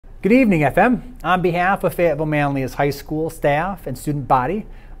Good evening, FM. On behalf of Fayetteville Manlius High School staff and student body,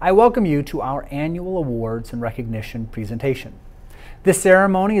 I welcome you to our annual awards and recognition presentation. This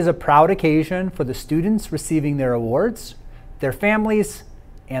ceremony is a proud occasion for the students receiving their awards, their families,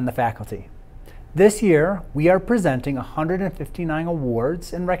 and the faculty. This year, we are presenting 159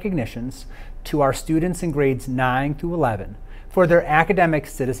 awards and recognitions to our students in grades 9 through 11 for their academic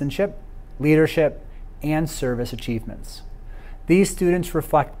citizenship, leadership, and service achievements. These students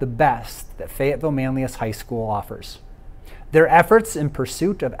reflect the best that Fayetteville Manlius High School offers. Their efforts in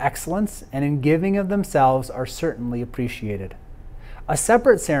pursuit of excellence and in giving of themselves are certainly appreciated. A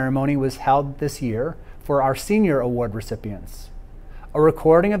separate ceremony was held this year for our senior award recipients. A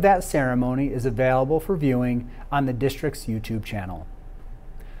recording of that ceremony is available for viewing on the district's YouTube channel.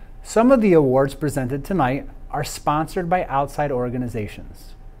 Some of the awards presented tonight are sponsored by outside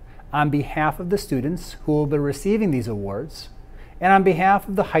organizations. On behalf of the students who will be receiving these awards, and on behalf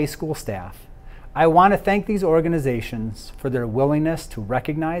of the high school staff, I want to thank these organizations for their willingness to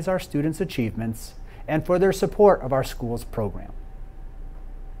recognize our students' achievements and for their support of our school's program.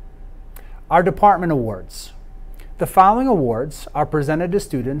 Our department awards. The following awards are presented to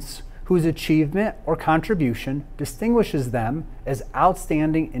students whose achievement or contribution distinguishes them as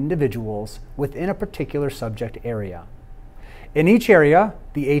outstanding individuals within a particular subject area. In each area,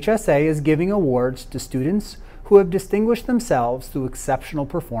 the HSA is giving awards to students who have distinguished themselves through exceptional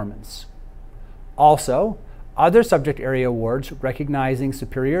performance. Also, other subject area awards recognizing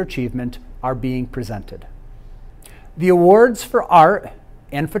superior achievement are being presented. The awards for art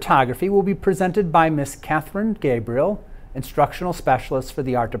and photography will be presented by Ms. Catherine Gabriel, Instructional Specialist for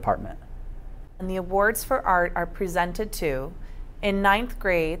the Art Department. And the awards for art are presented to, in 9th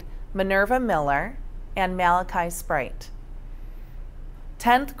grade, Minerva Miller and Malachi Sprite.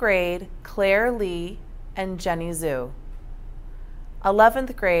 10th grade, Claire Lee and Jenny Zhu.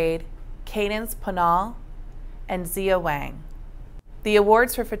 11th grade, Cadence Panal and Zia Wang. The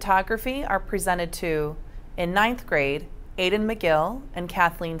awards for photography are presented to, in 9th grade, Aiden McGill and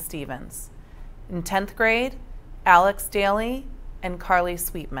Kathleen Stevens. In 10th grade, Alex Daly and Carly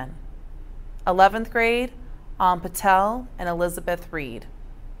Sweetman. 11th grade, Am Patel and Elizabeth Reed.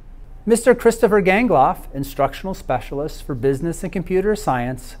 Mr. Christopher Gangloff, Instructional Specialist for Business and Computer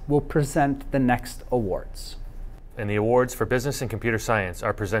Science, will present the next awards. And the awards for Business and Computer Science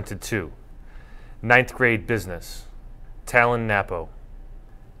are presented to 9th grade Business, Talon Napo.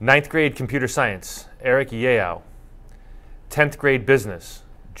 9th grade Computer Science, Eric Yao. 10th grade Business,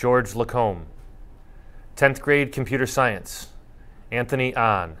 George Lacombe. 10th grade Computer Science, Anthony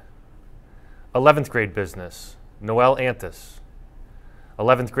Ahn. 11th grade Business, Noel Anthus.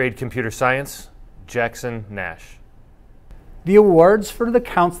 11th grade Computer Science, Jackson Nash. The awards for the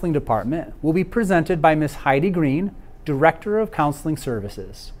Counseling Department will be presented by Ms. Heidi Green, Director of Counseling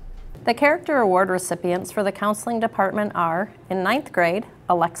Services. The Character Award recipients for the Counseling Department are, in 9th grade,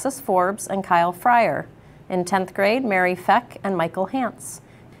 Alexis Forbes and Kyle Fryer. In 10th grade, Mary Feck and Michael Hance.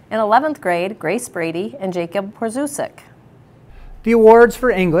 In 11th grade, Grace Brady and Jacob Porzusik. The awards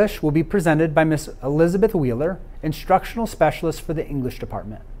for English will be presented by Ms. Elizabeth Wheeler, Instructional Specialist for the English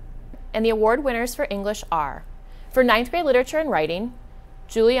Department. And the award winners for English are, for 9th grade Literature and Writing,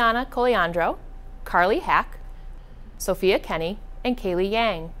 Juliana Coliandro, Carly Hack, Sophia Kenny, and Kaylee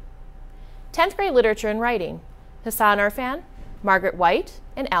Yang. 10th grade Literature and Writing, Hassan Irfan, Margaret White,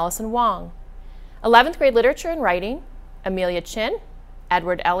 and Allison Wong. 11th grade Literature and Writing, Amelia Chin,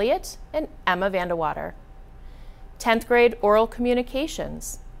 Edward Elliott, and Emma Vandewater. 10th grade Oral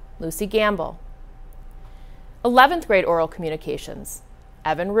Communications, Lucy Gamble. 11th grade Oral Communications,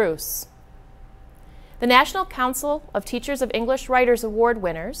 Evan Roos. The National Council of Teachers of English Writers Award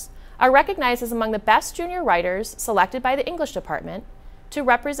winners are recognized as among the best junior writers selected by the English Department to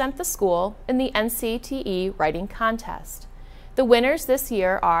represent the school in the NCTE Writing Contest. The winners this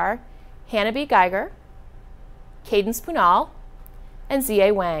year are Hannah B. Geiger, Cadence Punal, and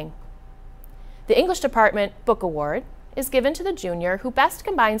Zia Wang. The English Department Book Award is given to the junior who best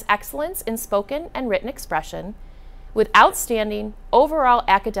combines excellence in spoken and written expression with outstanding overall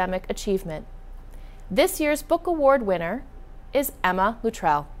academic achievement. This year's Book Award winner is Emma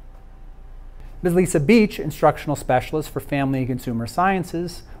Luttrell. Ms. Lisa Beach, Instructional Specialist for Family and Consumer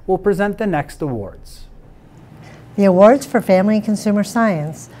Sciences, will present the next awards. The awards for Family and Consumer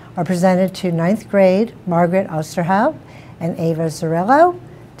Science are presented to 9th grade Margaret Osterhout and Ava Zarillo,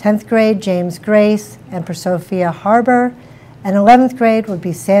 10th grade James Grace and Prosophia Harbor, and 11th grade would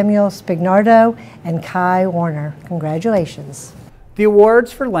be Samuel Spignardo and Kai Warner. Congratulations. The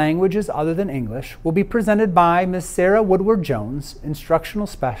awards for languages other than English will be presented by Ms. Sarah Woodward-Jones, Instructional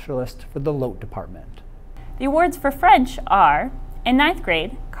Specialist for the Lote Department. The awards for French are, In 9th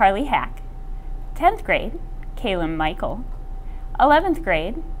grade, Carly Hack. 10th grade, Caleb Michael. 11th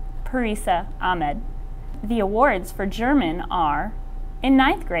grade, Parisa Ahmed. The awards for German are, in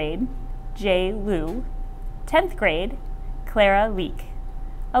 9th grade, Jay Liu. 10th grade, Clara Leek.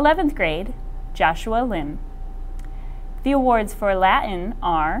 11th grade, Joshua Lim. The awards for Latin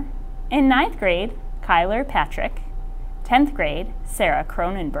are, in 9th grade, Kyler Patrick. 10th grade, Sarah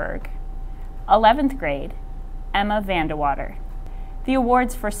Cronenberg. 11th grade, Emma Vandewater. The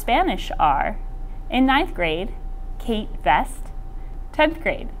awards for Spanish are, in 9th grade, Kate Vest. 10th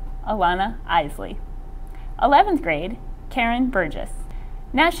grade, Alana Isley. 11th grade, Karen Burgess.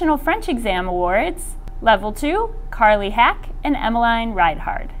 National French Exam Awards, Level 2, Carly Hack and Emmeline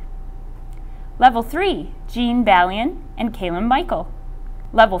Reidhard. Level 3, Jean Ballion and Caleb Michael.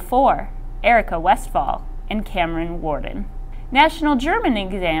 Level 4, Erica Westfall and Cameron Warden. National German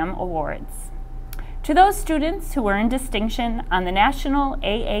Exam Awards. To those students who earned distinction on the National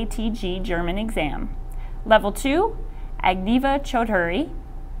AATG German Exam. Level 2, Agniva Chaudhuri,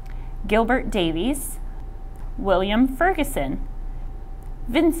 Gilbert Davies, William Ferguson,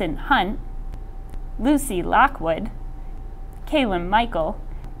 Vincent Hunt, Lucy Lockwood, Caleb Michael,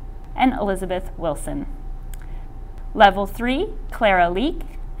 and Elizabeth Wilson. Level 3, Clara Leek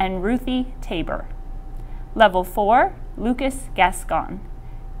and Ruthie Tabor. Level 4, Lucas Gascon,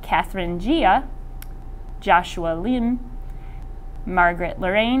 Catherine Gia, Joshua Lim, Margaret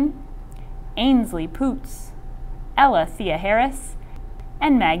Lorraine, Ainsley Poots, Ella Thea Harris,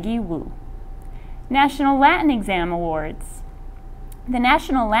 and Maggie Wu. National Latin Exam Awards. The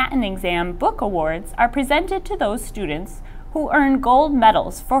National Latin Exam Book Awards are presented to those students who earn gold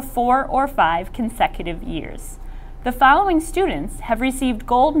medals for 4 or 5 consecutive years. The following students have received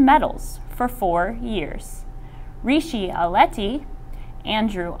gold medals for 4 years: Rishi Aletti,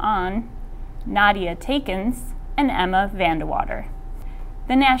 Andrew Ahn, Nadia Takens, and Emma Vandewater.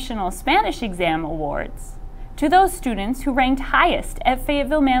 The National Spanish Exam Awards. To those students who ranked highest at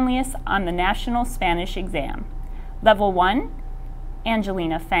Fayetteville Manlius on the National Spanish Exam. Level 1,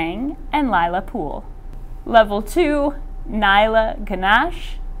 Angelina Fang and Lila Poole. Level 2, Nyla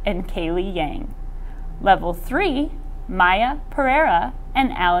Ganache and Kaylee Yang. Level 3, Maya Pereira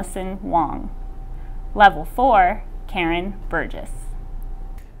and Allison Wong. Level 4, Karen Burgess.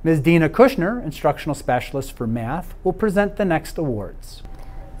 Ms. Dina Kushner, Instructional Specialist for Math, will present the next awards.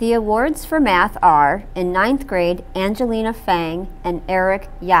 The awards for math are, in 9th grade, Angelina Fang and Eric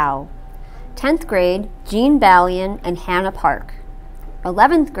Yao. 10th grade, Jean Ballion and Hannah Park.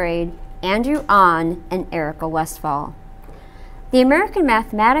 11th grade, Andrew Ahn and Erica Westfall. The American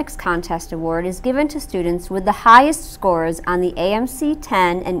Mathematics Contest Award is given to students with the highest scores on the AMC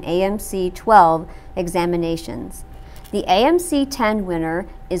 10 and AMC 12 examinations. The AMC 10 winner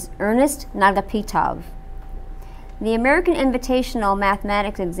is Ernest Nagapitov. The American Invitational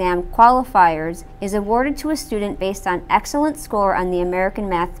Mathematics Exam Qualifiers is awarded to a student based on excellent score on the American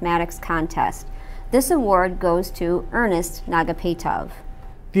Mathematics Contest. This award goes to Ernest Nagapitov.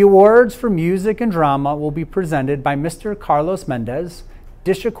 The awards for music and drama will be presented by Mr. Carlos Mendez,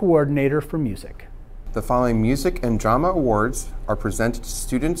 District Coordinator for Music. The following music and drama awards are presented to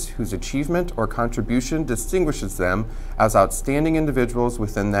students whose achievement or contribution distinguishes them as outstanding individuals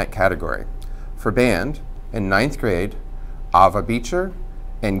within that category. For band, in 9th grade, Ava Beecher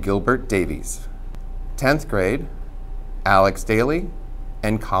and Gilbert Davies. 10th grade, Alex Daly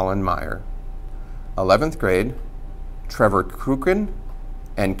and Colin Meyer. 11th grade, Trevor Kruken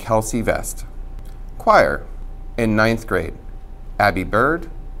and Kelsey Vest. Choir, in 9th grade, Abby Bird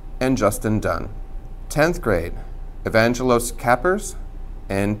and Justin Dunn. 10th grade, Evangelos Kappers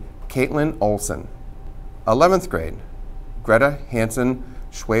and Caitlin Olson. 11th grade, Greta Hansen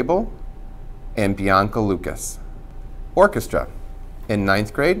Schwabel and Bianca Lucas. Orchestra, in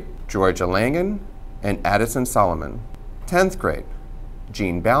 9th grade, Georgia Langan and Addison Solomon. 10th grade,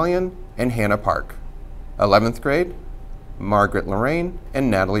 Jean Ballion and Hannah Park. 11th grade, Margaret Lorraine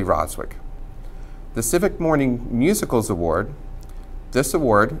and Natalie Roswick. The Civic Morning Musicals Award. This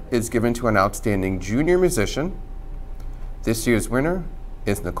award is given to an outstanding junior musician. This year's winner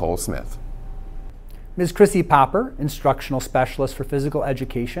is Nicole Smith. Ms. Chrissy Popper, Instructional Specialist for Physical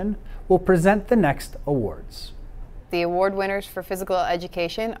Education, will present the next awards. The award winners for physical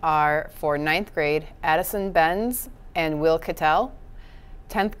education are for 9th grade, Addison Benz and Will Cattell.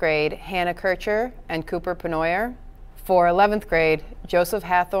 10th grade, Hannah Kircher and Cooper Penoyer. For 11th grade, Joseph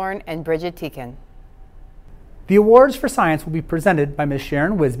Hathorn and Bridget Teakin. The awards for science will be presented by Ms.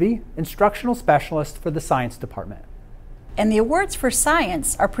 Sharon Wisby, Instructional Specialist for the Science Department. And the awards for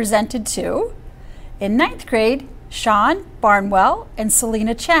science are presented to, in 9th grade, Sean Barnwell and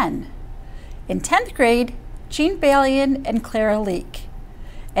Selena Chen. In 10th grade, Jean Balian and Clara Leak.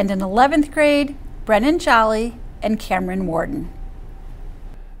 And in 11th grade, Brennan Jolly and Cameron Warden.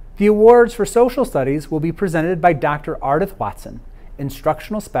 The awards for social studies will be presented by Dr. Ardith Watson,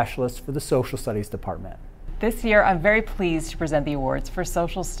 instructional specialist for the social studies department. This year, I'm very pleased to present the awards for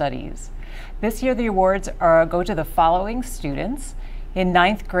social studies. This year, the awards go to the following students. In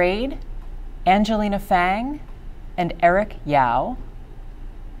 9th grade, Angelina Fang and Eric Yao.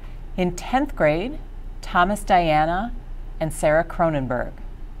 In 10th grade, Thomas Diana and Sarah Cronenberg.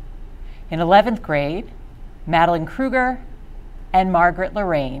 In 11th grade, Madeline Kruger and Margaret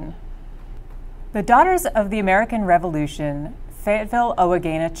Lorraine. The Daughters of the American Revolution Fayetteville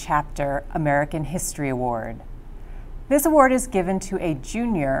Owagana Chapter American History Award. This award is given to a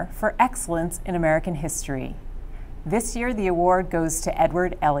junior for excellence in American history. This year, the award goes to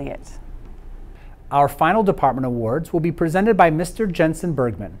Edward Elliott. Our final department awards will be presented by Mr. Jensen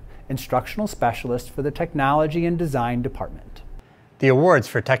Bergman, instructional specialist for the Technology and Design department. The awards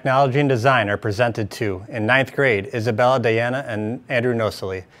for Technology and Design are presented to, in 9th grade, Isabella Diana and Andrew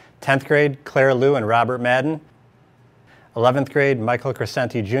Nosely, 10th grade, Claire Liu and Robert Madden, 11th grade, Michael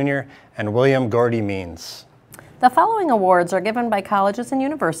Crescenti Jr. and William Gordy Means. The following awards are given by colleges and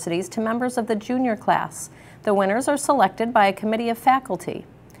universities to members of the junior class. The winners are selected by a committee of faculty.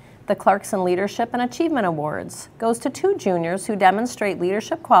 The Clarkson Leadership and Achievement Awards goes to 2 juniors who demonstrate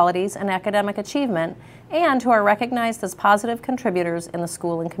leadership qualities and academic achievement and who are recognized as positive contributors in the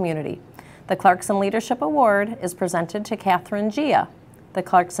school and community. The Clarkson Leadership Award is presented to Catherine Gia. The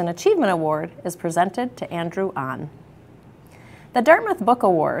Clarkson Achievement Award is presented to Andrew Ahn. The Dartmouth Book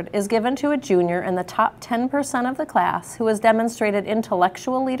Award is given to a junior in the top 10% of the class who has demonstrated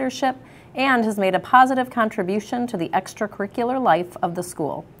intellectual leadership and has made a positive contribution to the extracurricular life of the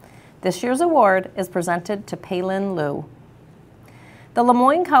school. This year's award is presented to Palin Liu. The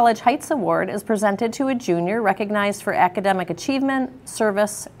Lemoyne College Heights Award is presented to a junior recognized for academic achievement,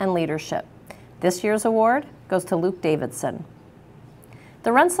 service, and leadership. This year's award goes to Luke Davidson.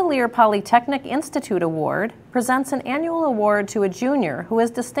 The Rensselaer Polytechnic Institute Award presents an annual award to a junior who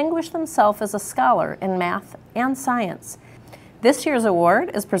has distinguished themselves as a scholar in math and science. This year's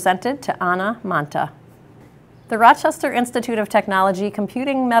award is presented to Anna Manta. The Rochester Institute of Technology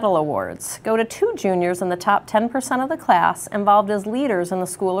Computing Medal Awards go to 2 juniors in the top 10% of the class involved as leaders in the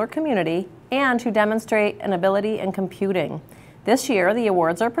school or community and who demonstrate an ability in computing. This year, the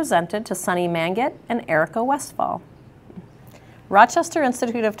awards are presented to Sunny Mangat and Erica Westfall. Rochester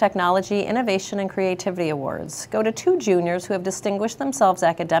Institute of Technology Innovation and Creativity Awards go to 2 juniors who have distinguished themselves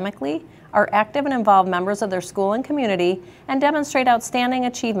academically, are active and involved members of their school and community, and demonstrate outstanding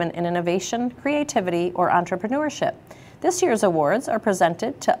achievement in innovation, creativity, or entrepreneurship. This year's awards are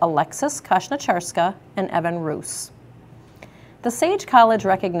presented to Alexis Kashnacharska and Evan Roos. The Sage College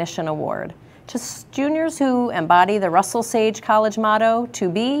Recognition Award to juniors who embody the Russell Sage College motto, to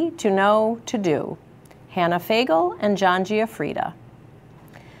be, to know, to do. Hannah Fagel and John Giafrida.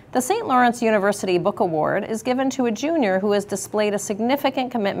 The St. Lawrence University Book Award is given to a junior who has displayed a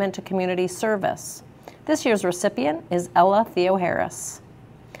significant commitment to community service. This year's recipient is Ella Theo-Harris.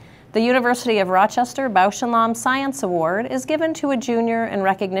 The University of Rochester Bausch and Lomb Science Award is given to a junior in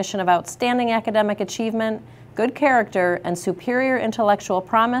recognition of outstanding academic achievement, good character, and superior intellectual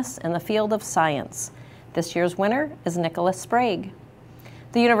promise in the field of science. This year's winner is Nicholas Sprague.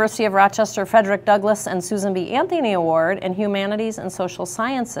 The University of Rochester Frederick Douglass and Susan B. Anthony Award in Humanities and Social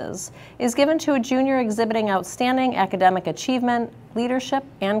Sciences is given to a junior exhibiting outstanding academic achievement, leadership,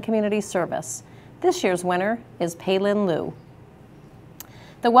 and community service. This year's winner is Palin Liu.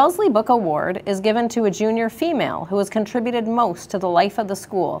 The Wellesley Book Award is given to a junior female who has contributed most to the life of the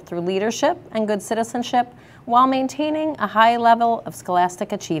school through leadership and good citizenship while maintaining a high level of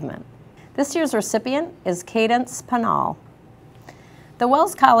scholastic achievement. This year's recipient is Cadence Panal. The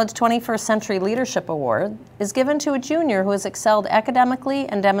Wells College 21st Century Leadership Award is given to a junior who has excelled academically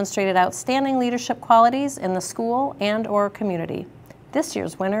and demonstrated outstanding leadership qualities in the school and/or community. This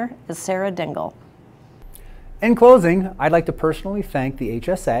year's winner is Sarah Dingle. In closing, I'd like to personally thank the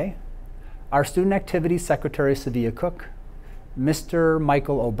HSA, our Student Activities Secretary Savia Cook, Mr.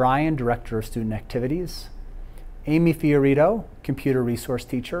 Michael O'Brien, Director of Student Activities, Amy Fiorito, Computer Resource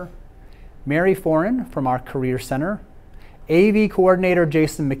Teacher, Mary Foran from our Career Center, AV Coordinator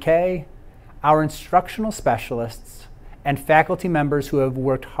Jason McKay, our instructional specialists, and faculty members who have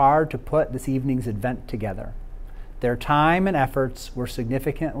worked hard to put this evening's event together. Their time and efforts were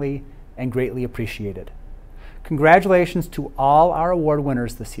significantly and greatly appreciated. Congratulations to all our award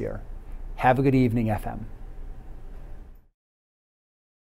winners this year. Have a good evening, FM.